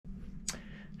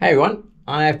Hey everyone,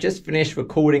 I've just finished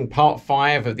recording part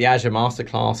 5 of the Azure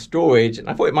Masterclass storage, and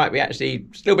I thought it might be actually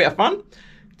just a little bit of fun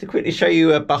to quickly show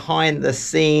you behind the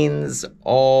scenes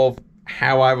of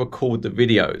how I record the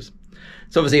videos.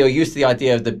 So obviously you're used to the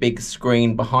idea of the big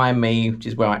screen behind me, which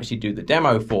is where I actually do the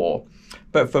demo for.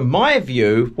 But from my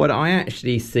view, what I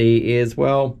actually see is,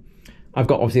 well, I've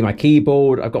got obviously my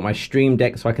keyboard, I've got my Stream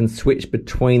Deck so I can switch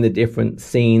between the different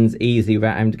scenes easily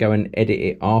without having to go and edit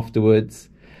it afterwards.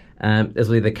 There's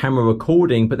the camera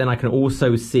recording, but then I can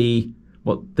also see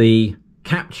what the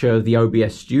capture of the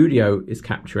OBS studio is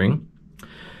capturing.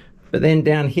 But then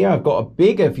down here, I've got a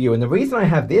bigger view. And the reason I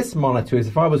have this monitor is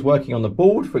if I was working on the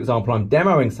board, for example, I'm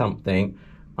demoing something,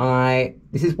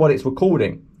 this is what it's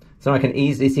recording. So I can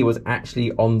easily see what's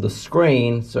actually on the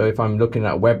screen. So if I'm looking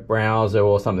at a web browser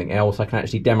or something else, I can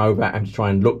actually demo that and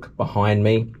try and look behind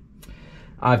me.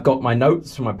 I've got my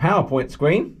notes from my PowerPoint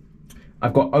screen.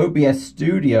 I've got OBS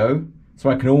Studio, so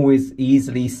I can always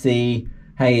easily see,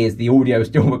 hey, is the audio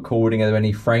still recording? Are there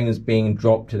any frames being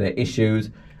dropped? Are there issues?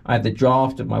 I have the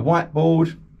draft of my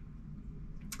whiteboard.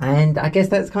 And I guess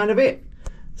that's kind of it.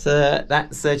 So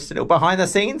that's just a little behind the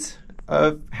scenes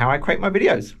of how I create my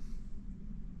videos.